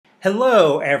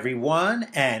Hello, everyone,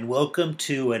 and welcome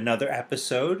to another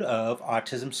episode of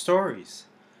Autism Stories.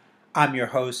 I'm your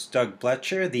host, Doug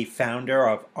Bletcher, the founder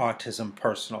of Autism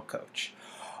Personal Coach.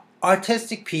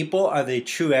 Autistic people are the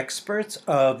true experts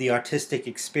of the autistic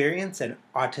experience, and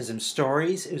Autism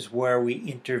Stories is where we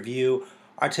interview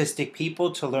autistic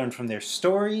people to learn from their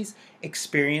stories,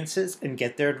 experiences, and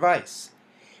get their advice.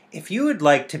 If you would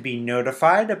like to be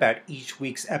notified about each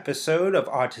week's episode of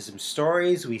Autism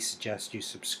Stories, we suggest you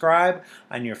subscribe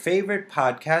on your favorite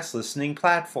podcast listening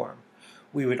platform.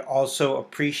 We would also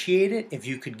appreciate it if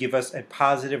you could give us a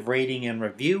positive rating and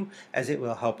review, as it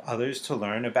will help others to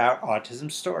learn about autism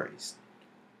stories.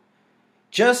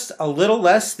 Just a little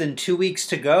less than 2 weeks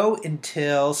to go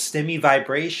until STEMI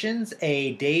Vibrations,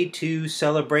 a day to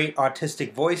celebrate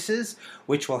autistic voices,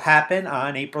 which will happen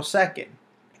on April 2nd.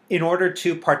 In order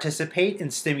to participate in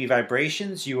STEMI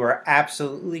Vibrations, you are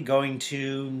absolutely going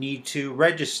to need to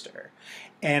register.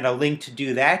 And a link to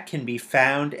do that can be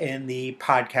found in the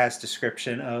podcast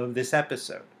description of this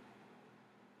episode.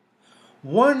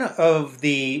 One of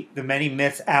the many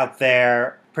myths out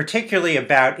there, particularly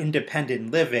about independent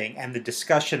living and the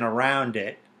discussion around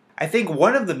it, I think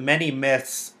one of the many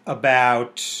myths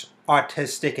about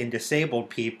autistic and disabled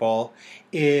people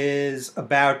is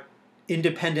about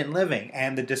independent living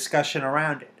and the discussion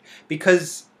around it,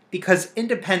 because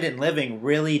independent living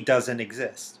really doesn't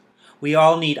exist. We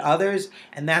all need others,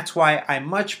 and that's why I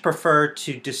much prefer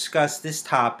to discuss this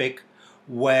topic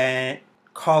when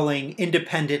calling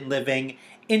independent living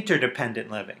interdependent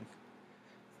living.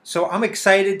 So I'm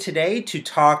excited today to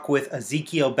talk with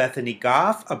Ezekiel Bethany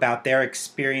Goff about their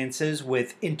experiences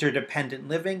with interdependent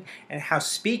living and how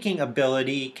speaking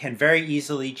ability can very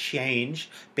easily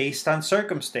change based on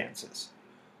circumstances.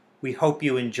 We hope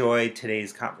you enjoyed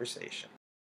today's conversation.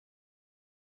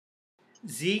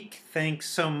 Zeke, thanks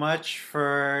so much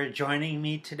for joining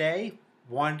me today.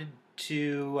 Wanted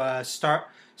to start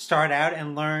out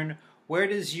and learn, where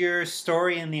does your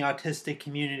story in the autistic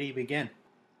community begin?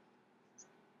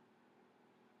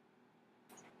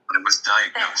 I was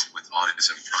diagnosed with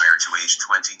autism prior to age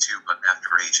 22, but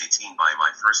after age 18 by my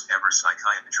first ever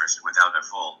psychiatrist without a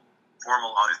full,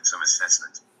 formal autism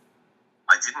assessment.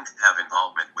 I didn't have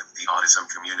involvement with the autism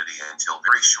community until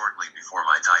very shortly before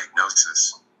my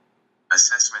diagnosis.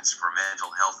 Assessments for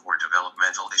mental health or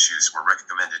developmental issues were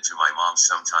recommended to my mom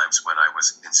sometimes when I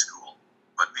was in school,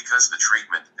 but because the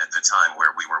treatment at the time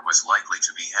where we were was likely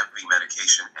to be heavy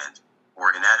medication and,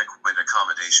 or inadequate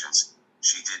accommodations,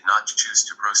 she did not choose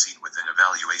to proceed with an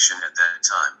evaluation at that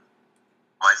time.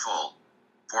 My full,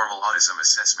 formal autism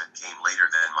assessment came later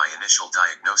than my initial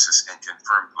diagnosis and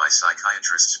confirmed my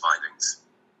psychiatrist's findings.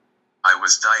 I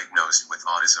was diagnosed with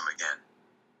autism again.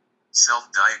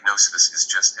 Self-diagnosis is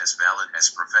just as valid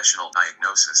as professional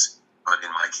diagnosis, but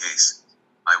in my case,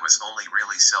 I was only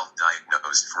really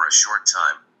self-diagnosed for a short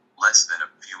time, less than a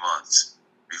few months,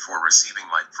 before receiving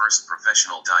my first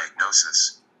professional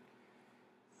diagnosis.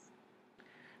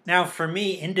 Now, for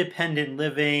me, independent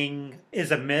living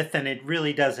is a myth and it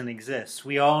really doesn't exist.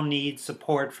 We all need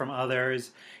support from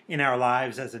others in our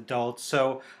lives as adults,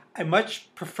 so I much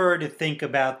prefer to think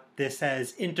about this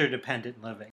as interdependent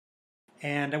living.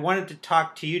 And I wanted to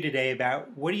talk to you today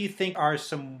about, what do you think are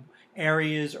some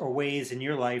areas or ways in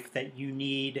your life that you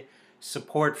need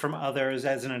support from others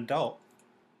as an adult?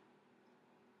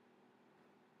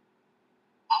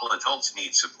 All adults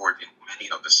need support in many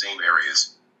of the same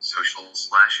areas: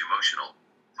 social/emotional,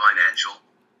 financial,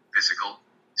 physical,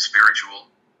 spiritual,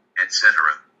 etc.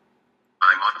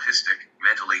 I'm autistic,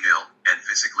 mentally ill, and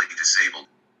physically disabled,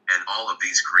 and all of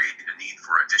these create a need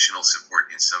for additional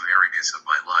support in some areas of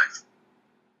my life.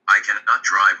 I cannot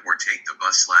drive or take the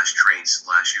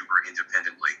bus/train/Uber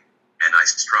independently, and I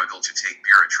struggle to take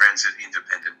paratransit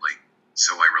independently,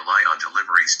 so I rely on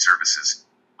delivery services,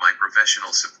 my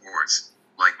professional supports,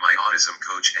 like my autism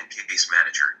coach and case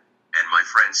manager, and my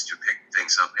friends to pick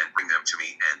things up and bring them to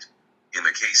me, and, in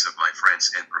the case of my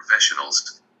friends and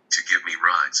professionals, to give me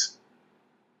rides.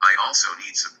 I also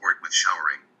need support with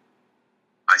showering.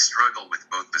 I struggle with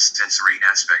both the sensory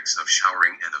aspects of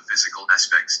showering and the physical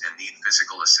aspects and need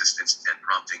physical assistance and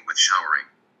prompting with showering.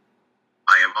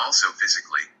 I am also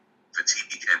physically,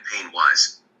 fatigue and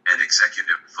pain-wise, and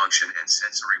executive function and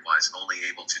sensory-wise only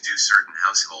able to do certain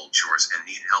household chores and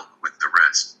need help with the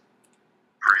rest.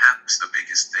 Perhaps the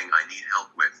biggest thing I need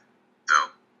help with,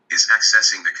 though, is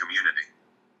accessing the community.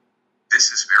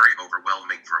 This is very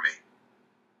overwhelming for me.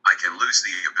 I can lose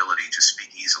the ability to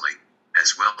speak easily,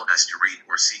 as well as to read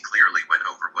or see clearly when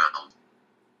overwhelmed.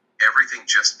 Everything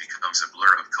just becomes a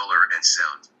blur of color and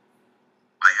sound.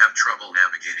 I have trouble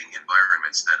navigating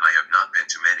environments that I have not been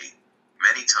to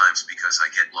Many times because I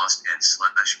get lost and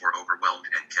slash or overwhelmed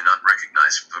and cannot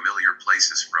recognize familiar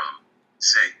places from,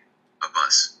 say, a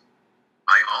bus.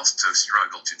 I also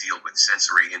struggle to deal with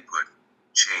sensory input,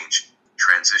 change,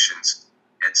 transitions,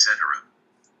 etc.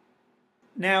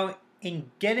 Now,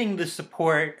 in getting the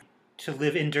support to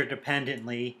live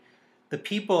interdependently, the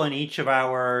people in each of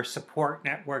our support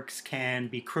networks can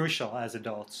be crucial as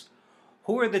adults.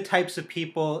 Who are the types of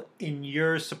people in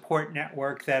your support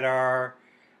network that are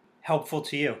helpful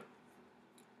to you?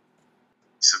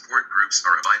 Support groups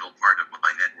are a vital part of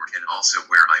my network and also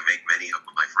where I make many of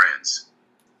my friends.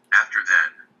 After that,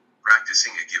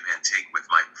 practicing a give and take with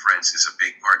my friends is a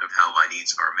big part of how my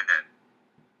needs are met.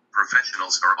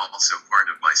 Professionals are also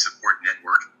part of my support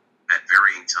network, at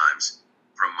varying times,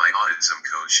 from my autism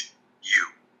coach, you,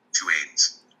 to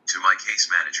aides, to my case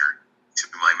manager, to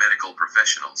my medical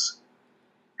professionals.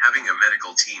 Having a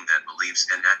medical team that believes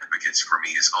and advocates for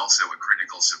me is also a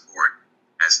critical support,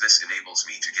 as this enables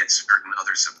me to get certain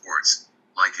other supports,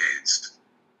 like aids.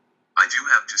 I do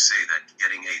have to say that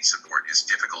getting aid support is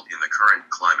difficult in the current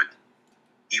climate.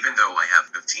 Even though I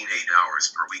have 15 aid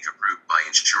hours per week approved by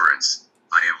insurance,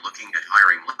 I am looking at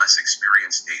hiring less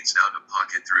experienced aides out of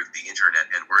pocket through the internet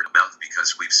and word of mouth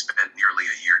because we've spent nearly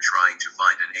a year trying to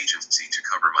find an agency to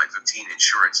cover my 15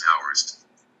 insurance hours.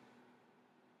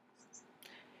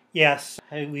 Yes,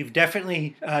 we've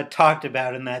definitely talked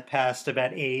about in that past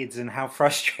about AIDS and how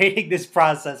frustrating this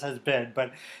process has been,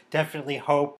 but definitely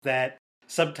hope that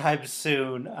sometime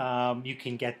soon you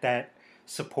can get that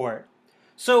support.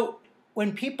 So,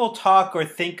 when people talk or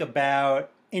think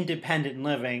about independent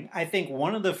living, I think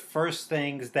one of the first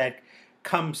things that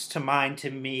comes to mind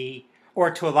to me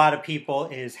or to a lot of people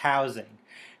is housing.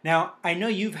 Now, I know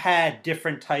you've had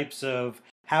different types of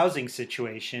housing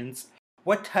situations.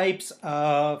 What types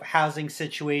of housing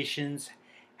situations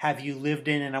have you lived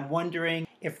in? And I'm wondering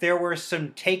if there were some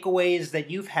takeaways that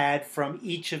you've had from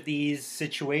each of these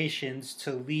situations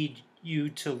to lead you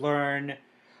to learn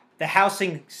the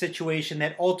housing situation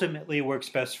that ultimately works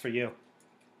best for you.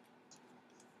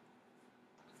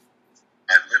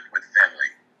 I've lived with family,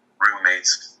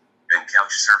 roommates, been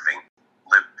couch surfing,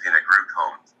 lived in a group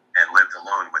home, and lived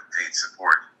alone with paid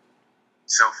support.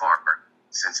 So far,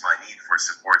 since my need for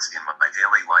supports in my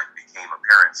daily life became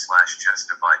apparent slash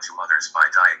justified to others by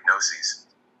diagnoses,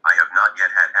 I have not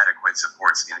yet had adequate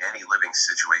supports in any living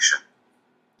situation.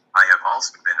 I have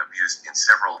also been abused in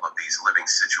several of these living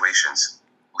situations,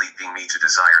 leading me to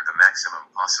desire the maximum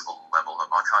possible level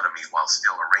of autonomy while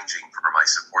still arranging for my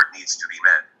support needs to be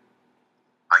met.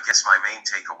 I guess my main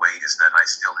takeaway is that I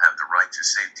still have the right to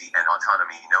safety and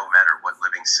autonomy no matter what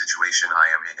living situation I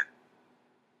am in.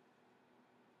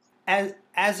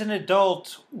 As an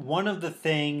adult, one of the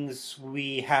things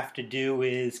we have to do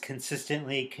is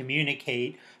consistently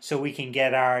communicate so we can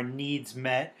get our needs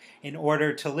met in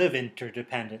order to live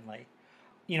interdependently.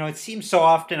 You know, it seems so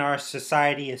often our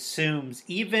society assumes,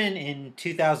 even in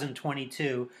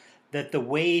 2022, that the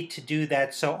way to do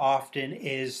that so often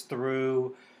is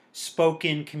through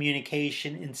spoken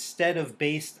communication instead of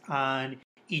based on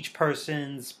each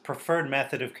person's preferred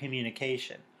method of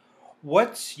communication.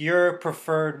 What's your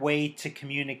preferred way to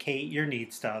communicate your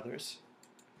needs to others?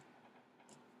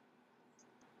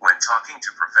 When talking to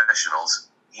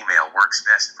professionals, email works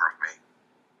best for me.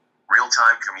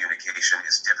 Real-time communication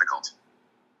is difficult.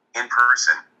 In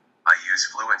person, I use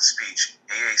fluent speech,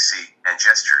 AAC, and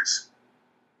gestures.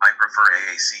 I prefer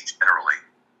AAC generally,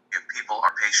 if people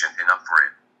are patient enough for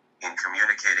it, in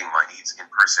communicating my needs in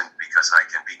person because I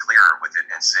can be clearer with it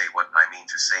and say what I mean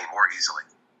to say more easily.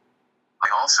 I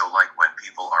also like when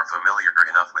people are familiar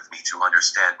enough with me to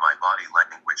understand my body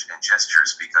language and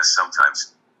gestures because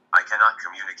sometimes I cannot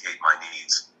communicate my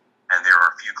needs, and there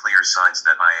are few clear signs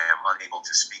that I am unable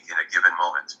to speak in a given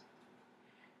moment.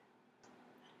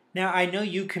 Now, I know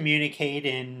you communicate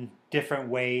in different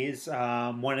ways,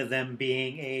 one of them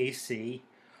being AAC,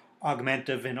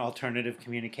 augmentative and alternative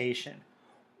communication.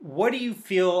 What do you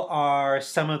feel are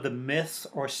some of the myths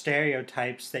or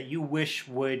stereotypes that you wish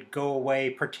would go away,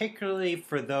 particularly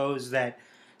for those that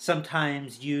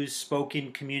sometimes use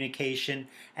spoken communication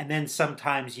and then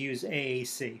sometimes use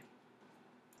AAC?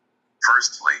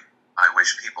 Firstly, I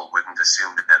wish people wouldn't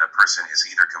assume that a person is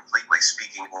either completely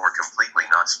speaking or completely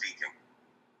not speaking.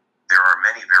 There are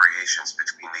many variations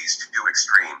between these two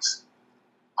extremes.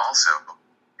 Also,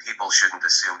 people shouldn't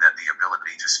assume that the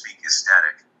ability to speak is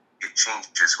static. It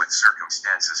changes with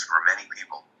circumstances for many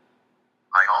people.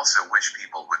 I also wish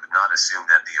people would not assume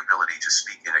that the ability to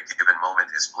speak in a given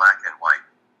moment is black and white,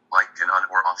 like an on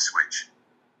or off switch.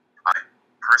 I,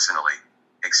 personally,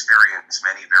 experience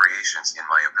many variations in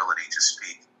my ability to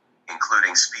speak,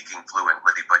 including speaking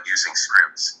fluently but using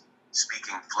scripts,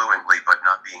 speaking fluently but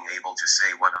not being able to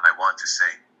say what I want to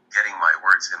say, getting my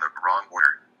words in the wrong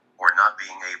order, or not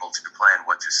being able to plan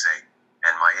what to say,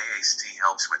 and my AAC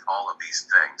helps with all of these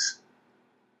things.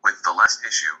 With the last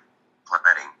issue,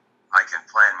 planning, I can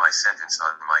plan my sentence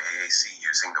on my AAC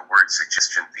using the word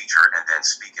suggestion feature and then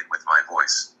speak it with my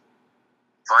voice.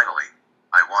 Finally,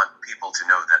 I want people to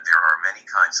know that there are many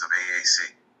kinds of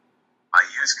AAC. I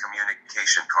use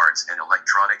communication cards and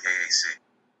electronic AAC.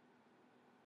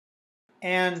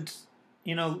 And,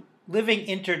 living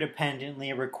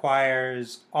interdependently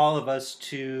requires all of us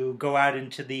to go out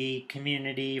into the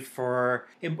community for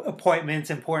appointments,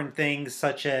 important things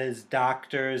such as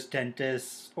doctors,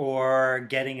 dentists, or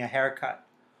getting a haircut.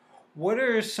 What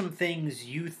are some things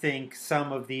you think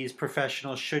some of these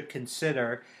professionals should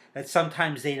consider that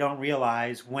sometimes they don't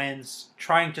realize when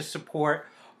trying to support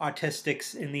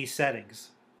autistics in these settings?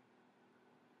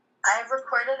 I've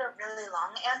recorded a really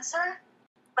long answer,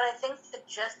 but I think the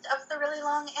gist of the really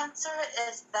long answer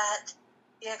is that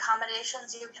the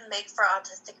accommodations you can make for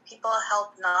autistic people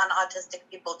help non-autistic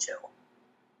people too.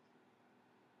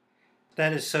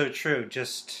 That is so true.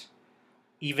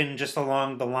 Even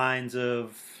along the lines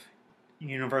of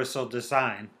universal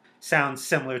design. Sounds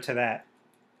similar to that.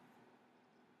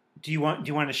 Do you want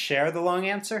to share the long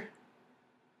answer?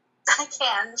 I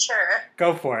can, sure.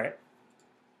 Go for it.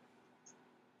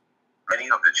 Many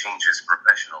of the changes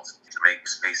professionals to make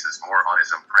spaces more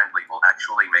autism-friendly will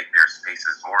actually make their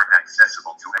spaces more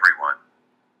accessible to everyone.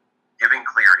 Giving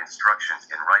clear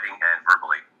instructions in writing and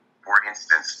verbally, for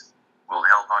instance, will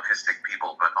help autistic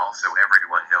people but also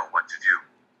everyone know what to do,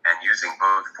 and using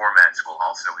both formats will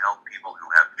also help people who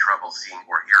have trouble seeing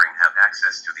or hearing have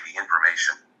access to the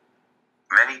information.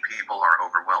 Many people are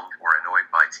overwhelmed or annoyed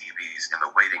by TVs in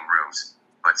the waiting rooms,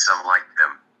 but some like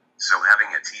them. So having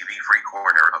a TV-free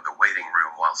corner of the waiting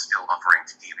room while still offering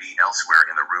TV elsewhere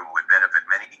in the room would benefit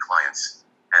many clients.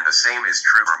 And the same is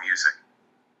true for music.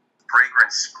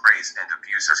 Fragrance sprays and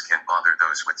diffusers can bother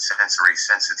those with sensory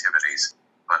sensitivities,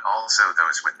 but also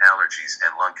those with allergies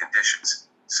and lung conditions,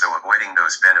 so avoiding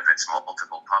those benefits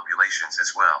multiple populations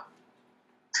as well.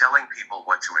 Telling people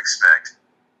what to expect,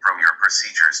 from your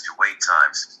procedures to wait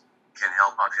times, can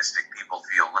help autistic people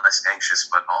feel less anxious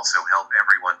but also help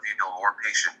everyone feel more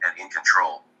patient and in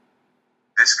control.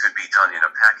 This could be done in a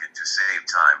packet to save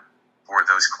time, for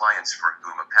those clients for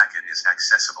whom a packet is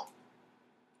accessible.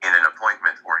 In an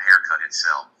appointment or haircut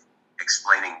itself,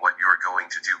 explaining what you're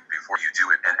going to do before you do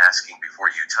it and asking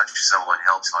before you touch someone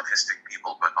helps autistic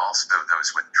people but also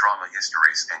those with trauma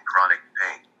histories and chronic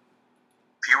pain.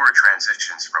 Fewer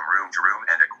transitions from room to room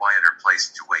and a quieter place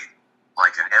to wait,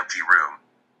 like an empty room,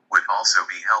 would also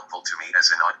be helpful to me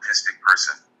as an autistic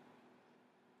person.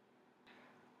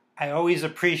 I always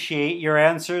appreciate your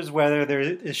answers, whether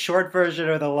they're the short version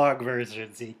or the long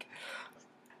version, Zeke.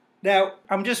 Now,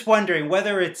 I'm just wondering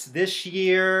whether it's this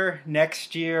year,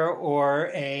 next year, or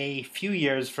a few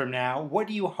years from now, what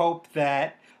do you hope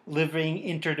that living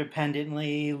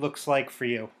interdependently looks like for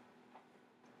you?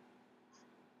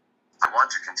 I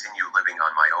want to continue living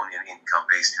on my own in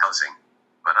income-based housing,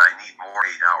 but I need more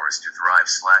 8 hours to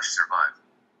thrive/survive.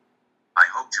 I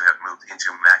hope to have moved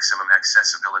into maximum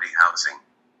accessibility housing,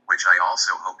 which I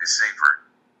also hope is safer,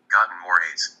 gotten more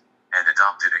aids, and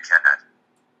adopted a cat.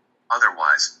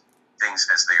 Otherwise, things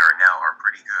as they are now are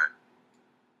pretty good.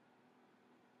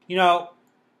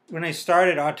 When I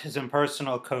started Autism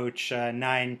Personal Coach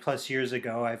 9+ years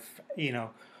ago,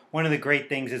 one of the great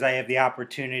things is I have the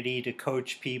opportunity to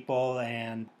coach people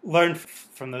and learn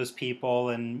from those people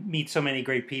and meet so many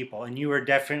great people. And you are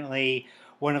definitely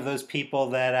one of those people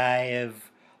that I have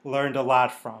learned a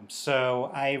lot from. So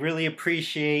I really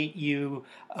appreciate you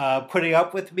putting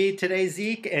up with me today,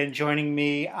 Zeke, and joining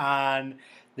me on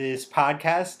this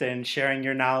podcast and sharing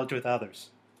your knowledge with others.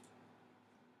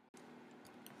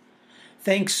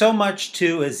 Thanks so much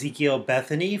to Ezekiel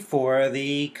Bethany for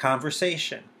the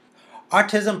conversation.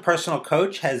 Autism Personal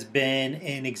Coach has been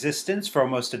in existence for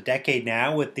almost a decade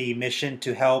now with the mission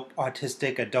to help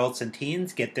autistic adults and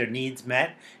teens get their needs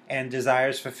met and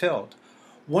desires fulfilled.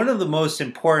 One of the most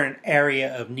important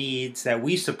area of needs that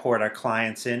we support our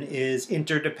clients in is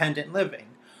interdependent living,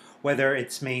 whether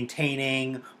it's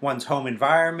maintaining one's home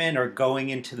environment or going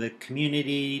into the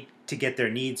community to get their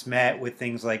needs met with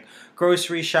things like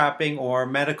grocery shopping or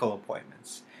medical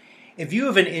appointments. If you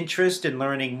have an interest in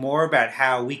learning more about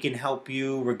how we can help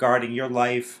you regarding your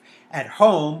life at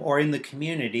home or in the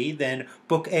community, then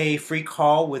book a free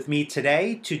call with me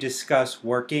today to discuss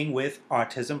working with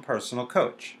Autism Personal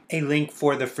Coach. A link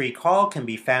for the free call can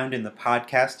be found in the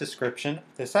podcast description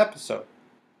of this episode.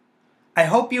 I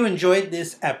hope you enjoyed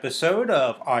this episode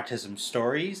of Autism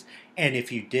Stories, and if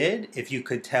you did, if you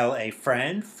could tell a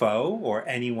friend, foe, or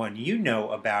anyone you know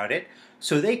about it,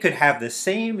 so they could have the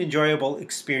same enjoyable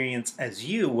experience as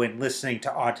you when listening to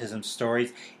Autism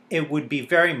Stories, it would be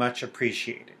very much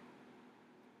appreciated.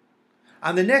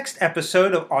 On the next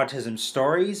episode of Autism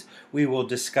Stories, we will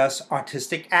discuss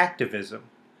autistic activism.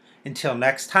 Until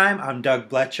next time, I'm Doug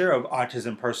Bletcher of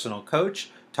Autism Personal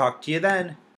Coach. Talk to you then.